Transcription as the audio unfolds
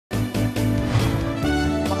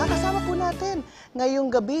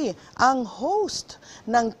ngayong gabi ang host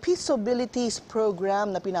ng Peaceabilities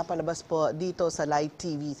Program na pinapalabas po dito sa Live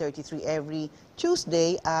TV 33 every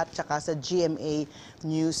Tuesday at saka sa GMA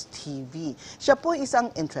News TV. Siya po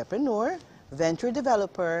isang entrepreneur, venture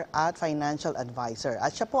developer at financial advisor.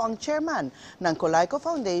 At siya po ang chairman ng Colayco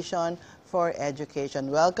Foundation for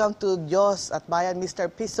Education. Welcome to Diyos at Bayan,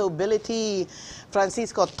 Mr. Peaceability,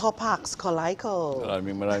 Francisco Topax Colayco.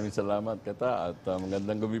 Maraming salamat, Kata, at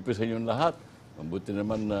magandang gabi po sa inyong lahat. Mabuti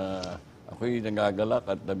naman na ako'y nagagalak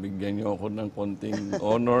at nabigyan niyo ako ng konting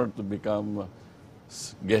honor to become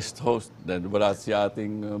guest host dahil wala si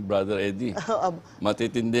ating brother Eddie.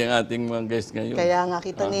 Matitindi ang ating mga guest ngayon. Kaya nga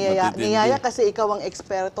kita niyaya kasi ikaw ang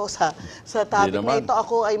eksperto sa topic na ito.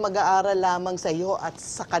 Ako ay mag-aaral lamang sa iyo at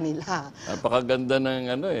sa kanila. Napakaganda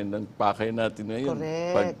ng pakay natin ngayon.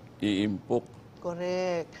 Correct. Pag-iimpok.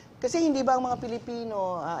 Correct. Kasi hindi ba ang mga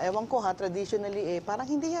Pilipino, ewan ko traditionally parang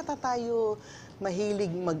hindi yata tayo mahilig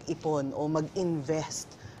mag-ipon o mag-invest.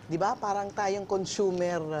 Di ba? Parang tayong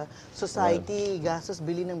consumer society, gastos,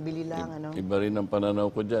 bili ng bili lang. Iba rin ang pananaw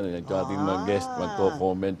ko dyan. Yung ating mga guest,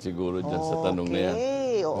 magko-comment siguro dyan sa tanong na yan.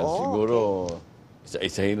 Siguro,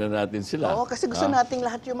 isa-isahin na natin sila. Oo, kasi gusto nating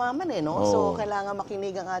lahat yumaman no? So, kailangan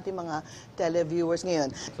makinig ang ating mga televiewers ngayon.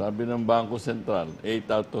 Sabi ng Bangko Sentral, 8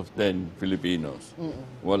 out of 10 Filipinos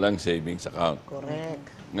walang savings account.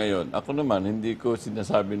 Correct. Ngayon, ako naman, hindi ko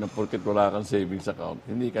sinasabi na porket wala kang savings account,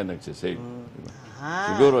 hindi ka nagsisave. Diba?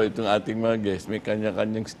 Siguro itong ating mga guests, may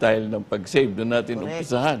kanya-kanyang style ng pag-save. Doon natin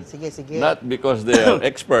umpisahan. Sige. Not because they are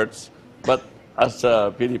experts, but as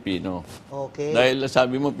a Filipino. Okay. Dahil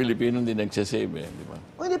sabi mo, Pilipino hindi nagsasave di ba?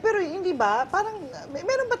 Hindi, pero hindi ba? Parang,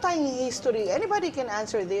 meron ba tayong history? Anybody can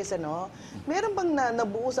answer this, Meron bang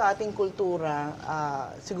nabuo sa ating kultura,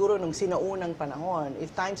 siguro nung sinaunang panahon,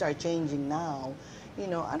 if times are changing now,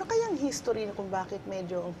 ano kayang history kung bakit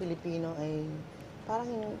medyo ang Pilipino ay parang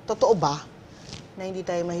totoo ba na hindi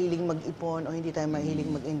tayo mahilig mag-ipon o hindi tayo mahilig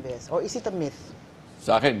mag-invest? Or is it a myth?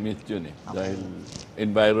 Sa akin, myth yun Dahil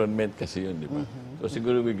environment kasi yun, di ba? So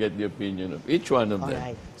siguro we get the opinion of each one of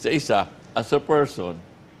them. Sa isa, as a person,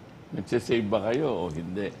 nagsasave ba kayo o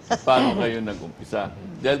hindi? Paano kayo nag-umpisa?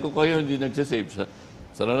 Dahil kung kayo hindi nagsasave,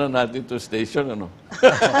 sana na natin to station,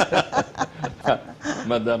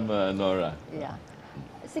 Madam Nora. Yeah.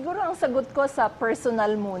 Siguro ang sagot ko sa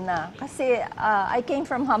personal muna. Kasi I came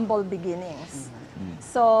from humble beginnings.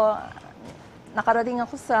 So, nakarating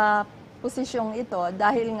ako sa posisyong ito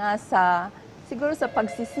dahil nga siguro sa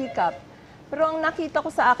pagsisikap. Pero ang nakita ko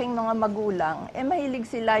sa aking mga magulang, mahilig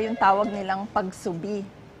sila yung tawag nilang pagsubi.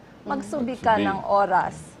 Magsubi ka ng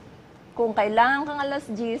oras. Kung kailangan kang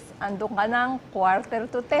 10:00, andun ka ng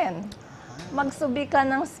 9:45. Magsubi ka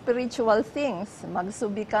ng spiritual things.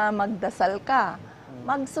 Magsubi ka, magdasal ka.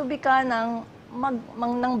 Magsubi ka ng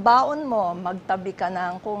baon mo. Magtabi ka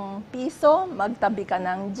ng kung piso, magtabi ka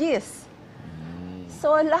ng G's.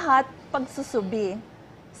 So, lahat pagsusubi.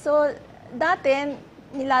 So, dati,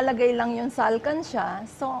 nilalagay lang yun sa alkansya.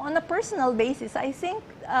 So, on a personal basis, I think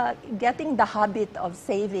getting the habit of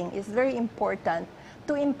saving is very important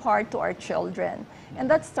to impart to our children. And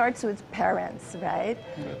that starts with parents, right?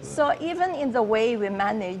 So, even in the way we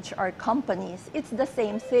manage our companies, it's the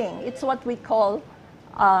same thing. It's what we call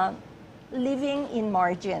living in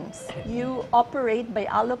margins. You operate by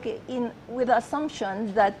with the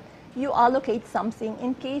assumption that you allocate something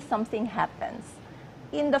in case something happens.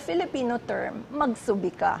 In the Filipino term,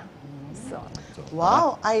 magsubi ka. So,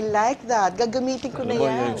 wow, I like that. Gagamitin ko na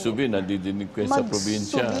yan. Yung subi, nadidinig ko sa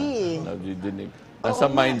probinsya. Nadidinig. Nasa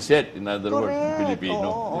mindset, in other words, Filipino.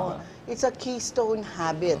 Diba? It's a keystone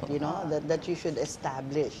habit, that you should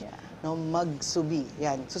establish. Magsubi.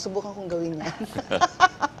 Yan. Susubukan kong gawin yan.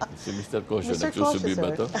 Si Mr. Kosyo, nagsusubi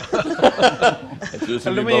ba to?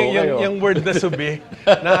 Alam mo yung word na subi,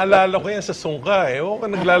 naalala ko yan sa sungka O,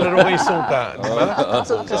 naglalaro kayo sungka, di ba?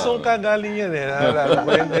 Sa sungka galing yan naalala ko.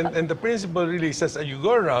 And the principle really says, as you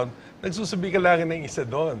go around, nagsusubi ka lang ng isa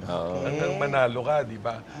doon. Hanggang manalo ka, di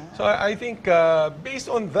ba? So I think, based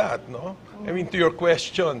on that, I mean, to your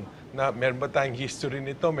question, na meron ba tayong history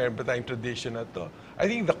nito, meron ba tayong tradition na to, I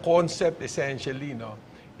think the concept essentially,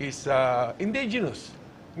 is indigenous.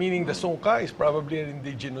 Meaning the sungka is probably an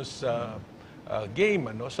indigenous game.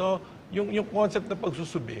 So, yung concept na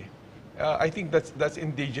pagsusubi, I think that's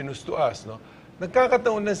indigenous to us.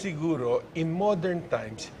 Nagkakataon na siguro, in modern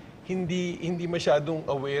times, hindi masyadong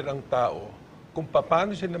aware ang tao kung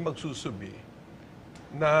paano sila magsusubi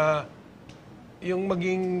na yung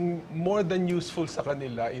maging more than useful sa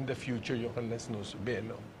kanila in the future yung kanilang sinusubi.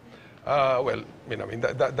 Well, I mean,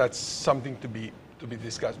 that's something to be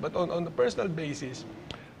discussed. But on the personal basis,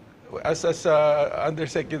 as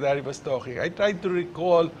Undersecretary was talking, I tried to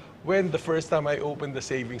recall when the first time I opened the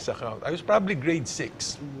savings account. I was probably grade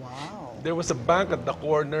 6. Wow. There was a bank at the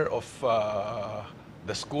corner of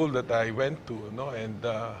the school that I went to, no? And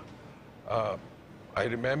I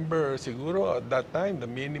remember siguro at that time the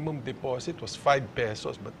minimum deposit was 5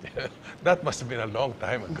 pesos, but that must have been a long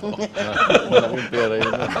time ago. Malaking pera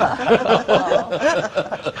yun.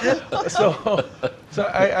 So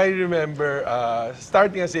I remember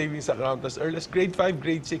starting a savings account as early as grade 5,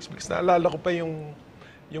 grade 6 because naalala ko pa yung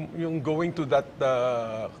going to that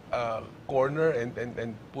corner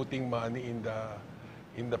and putting money in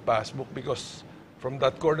the passbook because from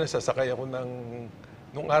that corner sasakay ako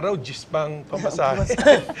nung araw gispang pamasahe.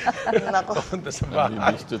 Papunta sa bahay.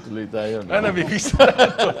 Nabibisto tuloy tayo. No? Nabibisto.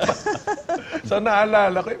 So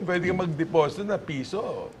naalala ko, pwede ka mag-deposit na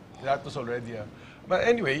piso. That was already But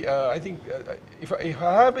anyway, I think if a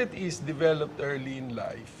habit is developed early in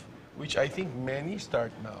life, which I think many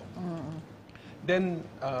start now, then,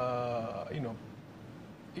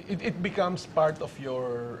 it becomes part of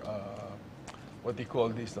your, what do you call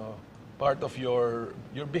this, no? Part of your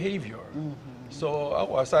behavior. So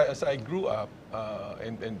as I grew up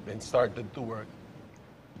and started to work,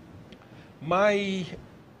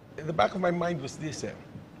 in the back of my mind was this,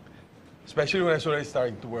 especially when I was already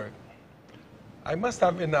starting to work, I must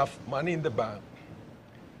have enough money in the bank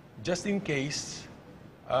just in case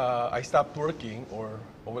I stopped working or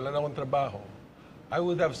wala na akong trabaho, I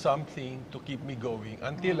would have something to keep me going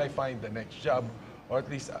until I find the next job or at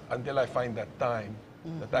least until I find that time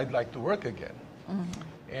that I'd like to work again.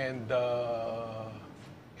 And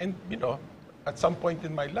at some point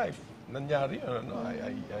in my life, nangyari yun,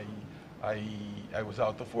 I was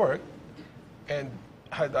out of work, and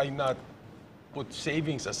had I not put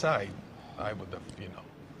savings aside, I would have,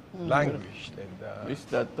 languished. And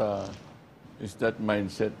is that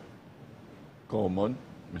mindset common,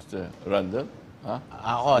 Mr. Randall? Huh?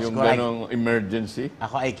 Ako, yung ganong emergency?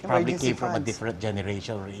 Ako, I probably came from a different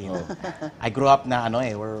generation. I grew up na,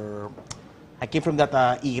 I came from that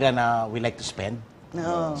era na we like to spend.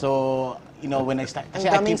 No. So, when I started, kasi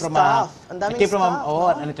I came from an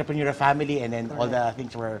entrepreneurial family, and then all the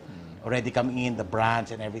things were already coming in, the brands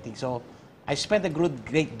and everything. So, I spent a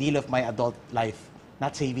great deal of my adult life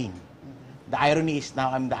not saving. The irony is now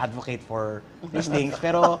I'm the advocate for these things,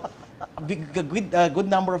 pero a good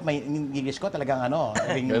number of my English ko talagang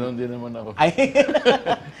Ganon din naman ako.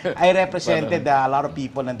 I represented a lot of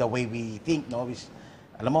people and the way we think, no?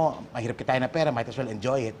 Alam mo, mahirap kita na pera, might as well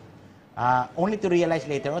enjoy it. Only to realize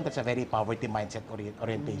later on, that's a very poverty mindset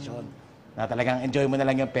orientation. Na talagang enjoy mo na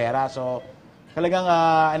lang yung pera. So, talagang,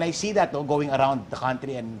 and I see that, going around the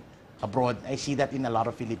country and abroad, I see that in a lot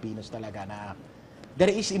of Filipinos talaga na there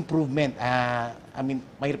is improvement. I mean,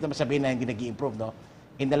 mahirap naman sabihin na hindi nag-i-improve, no?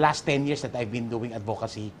 In the last 10 years that I've been doing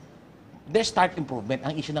advocacy, there's start improvement.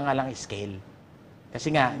 Ang issue na nga lang is scale.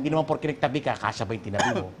 Kasi nga, hindi naman porke nagtabi ka, kasabay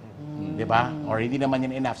tinabi mo. Di ba? Or hindi naman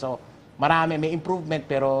yun enough. So, marami, may improvement,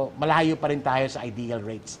 pero malayo pa rin tayo sa ideal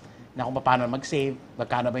rates na kung paano mag-save,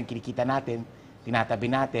 magkano ba yung kinikita natin, tinatabi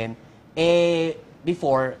natin.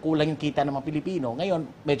 Before, kulang yung kita ng mga Pilipino. Ngayon,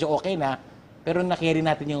 medyo okay na, pero nakiri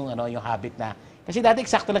natin yung habit na. Kasi dati,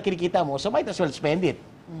 eksakto lang kinikita mo, so might as well spend it.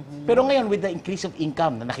 Pero ngayon, with the increase of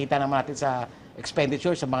income na nakita naman natin sa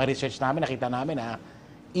expenditure, sa mga research namin, nakita namin na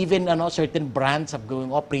even certain brands have going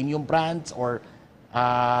up, premium brands, or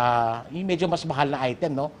yung medyo mas mahal na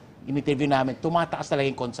item, no? In-interview namin, tumataas talaga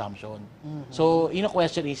yung consumption. So, yung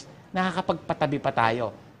question is, nakakapagpatabi pa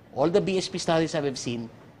tayo. All the BSP studies that we've seen,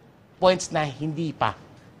 points na hindi pa.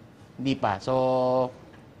 Hindi pa. So,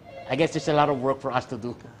 I guess there's a lot of work for us to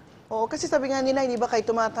do. Oo, kasi sabi nga nila, hindi ba kahit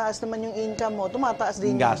tumataas naman yung income mo, tumataas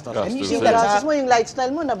din yung gastos. And yung gastos mo, yung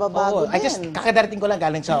lifestyle mo, nababago din. I just, kakadarating ko lang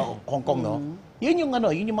galing sa Hong Kong, no? Yun yung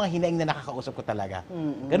mga hinaing na nakakausap ko talaga.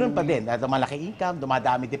 Ganun pa din. Lumalaki income,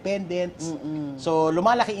 dumadami dependents. So,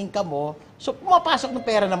 lumalaki income mo. So, pumapasok ng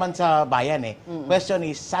pera naman sa bayan eh. Question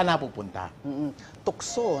is, saan napupunta?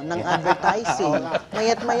 Tukso ng advertising.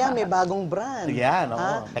 Maya't maya, may bagong brand. Yan,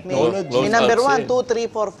 technology. May number 1, 2, 3,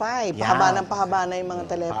 4, 5. Pahaba ng pahaba na yung mga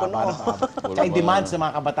telepono. Kaya yung demands ng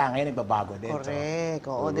mga kabataan ngayon, nagbabago din. Correct.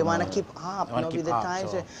 Oo, they wanna keep up with the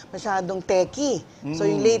times. Masyadong techy. So,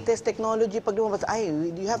 yung latest technology, pag lumabas,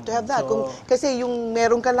 you have to have that. Kasi yung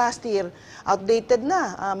meron ka last year, outdated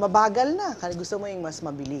na, mabagal na. Gusto mo yung mas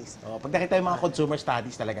mabilis. Pag nakita yung mga consumer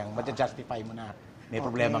studies talagang, justify mo na may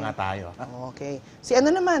problema nga tayo. Okay. Si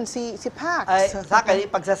naman, si Pax. Sa akin,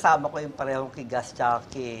 pagsasama ko yung parehong kay Gus tsaka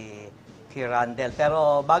kay Randall.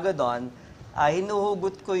 Pero bago doon,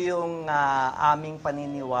 hinuhugot ko yung aming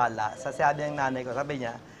paniniwala. Sa sabi ng nanay ko, sabi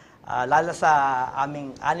niya, lalo sa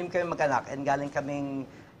anim kami mag-anak, and galing kaming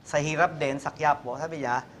sa hirap din, sa Quiapo, sabi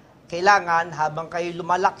niya, kailangan habang kayo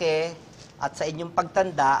lumalaki at sa inyong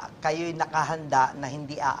pagtanda, kayo'y nakahanda na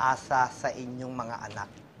hindi aasa sa inyong mga anak.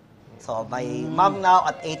 So, my mom now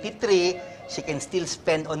at 83, she can still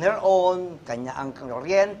spend on her own, kanya ang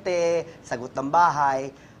kuryente, sagot ng bahay,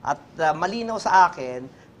 at malinaw sa akin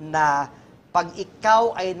na pag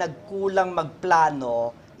ikaw ay nagkulang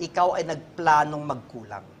magplano, ikaw ay nagplanong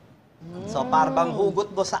magkulang. So, parang hugot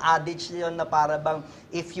mo sa adage yun na parang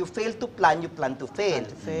if you fail to plan, you plan to fail.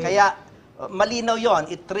 Kaya, malinaw yon.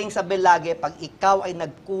 It rings a bell lagi pag ikaw ay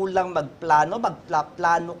nagkulang magplano,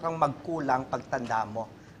 magplano kang magkulang pagtanda mo.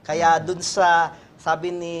 Kaya dun sa, sabi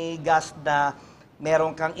ni Gus na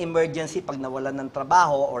meron kang emergency pag nawalan ng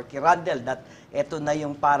trabaho or kay Randall that eto na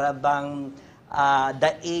yung parang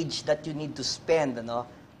the age that you need to spend, ano?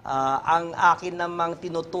 Ang akin namang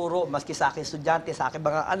tinuturo, maski sa akin estudyante, sa akin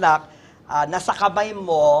mga anak, nasa kamay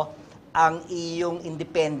mo ang iyong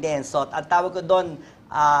independence. So, ang tawag ko doon,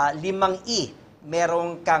 5 E.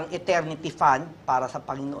 Meron kang eternity fund para sa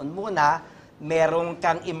Panginoon muna, meron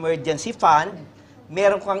kang emergency fund,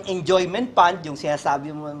 meron kang enjoyment fund, yung sinasabi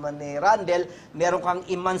mo naman ni Randall, meron kang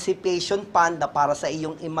emancipation fund na para sa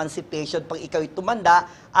iyong emancipation pag ikaw'y tumanda,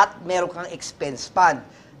 at meron kang expense fund.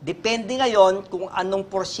 Depende ngayon kung anong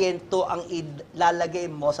porsyento ang ilalagay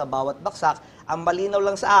mo sa bawat baksak. Ang malinaw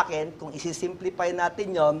lang sa akin, kung isi-simplify natin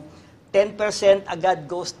yon, 10% agad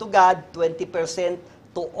goes to God, 20%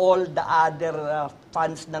 to all the other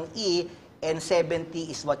funds ng E, and 70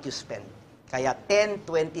 is what you spend. Kaya 10,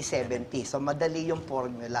 20, 70. So madali yung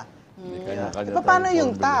formula. Paano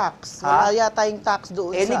yung tax? Wala yata yung tax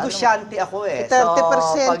doon sa negosyante ako eh.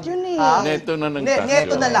 30% yun eh. Neto na ng tax.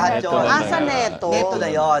 Neto na lahat yun. Sa neto? Neto na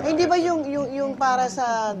yun. Hindi ba yung para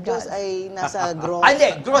sa Diyos ay nasa gross? Ay,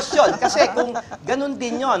 hindi. Gross yun. Kasi kung ganun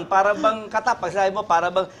din yun, para bang katapag, sabi mo, para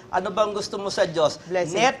bang, ano bang gusto mo sa Diyos?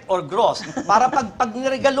 Blessing. Net or gross? Para pag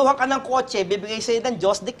niregaluhan ka ng kotse, bibigay sa'yo ng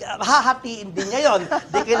Diyos, hahatiin din niya yun.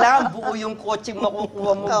 Di kailangan buo yung kotse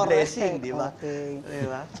makukuha mo blessing, di ba? Okay.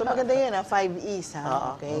 Diba? So maganda yun, 5 E's,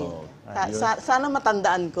 ha? Okay. Ayun. Sana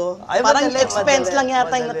matandaan ko. Ay, Parang madali, expense madali, lang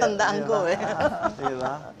yata yung madali, natandaan diba? ko, eh.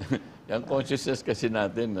 Diba? Yung consciousness kasi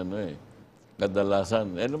natin,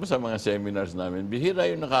 kadalasan, sa mga seminars namin, bihira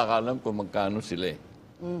yung nakakaalam kung magkano sila eh.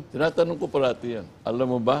 Tinatanong ko parati yan, alam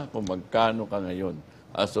mo ba kung magkano ka ngayon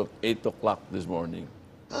as of 8 o'clock this morning?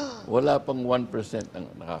 Wala pang 1% ang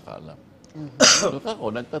nakakaalam.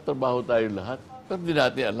 Ako, nagtatrabaho tayo lahat, pero di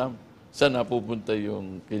natin alam saan napupunta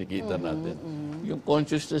yung kinikita natin. Yung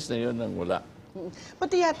consciousness na yun ang wala.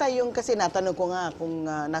 Pati yata yung, kasi natanong ko nga kung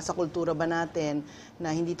nasa kultura ba natin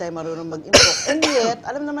na hindi tayo marunong mag-impok. And yet,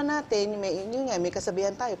 alam naman natin, may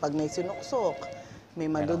kasabihan tayo, pag may sinuksok,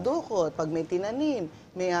 may madudukot, pag may tinanim,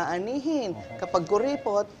 may aanihin, kapag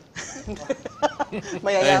kuripot,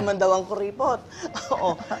 mayayaman daw ang kuripot.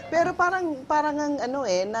 Oo. Pero parang ang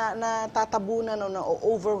natatabunan o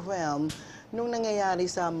na-overwhelm nung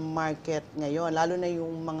nangyayari sa market ngayon, lalo na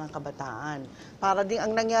yung mga kabataan. Para din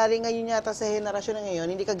ang nangyari ngayon yata sa henerasyon na ngayon,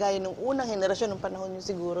 hindi kagaya nung unang henerasyon ng panahon nyo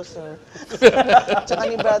siguro, sir. Tsaka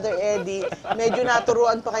ni Brother Eddie, medyo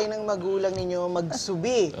naturuan pa kayo ng magulang ninyo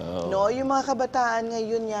magsubi. No? Yung mga kabataan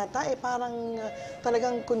ngayon yata, parang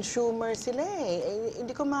talagang consumer sila eh.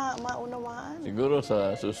 Hindi ko maunawaan. Siguro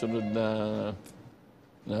sa susunod na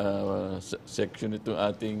section itong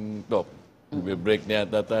ating talk, break na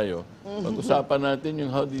yata tayo. Pag-usapan natin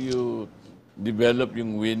yung how do you develop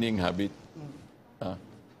yung winning habit.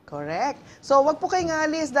 Correct. So, wag po kayong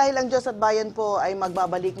alis dahil ang Diyos at Bayan po ay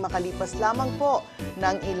magbabalik makalipas lamang po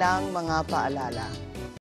ng ilang mga paalala.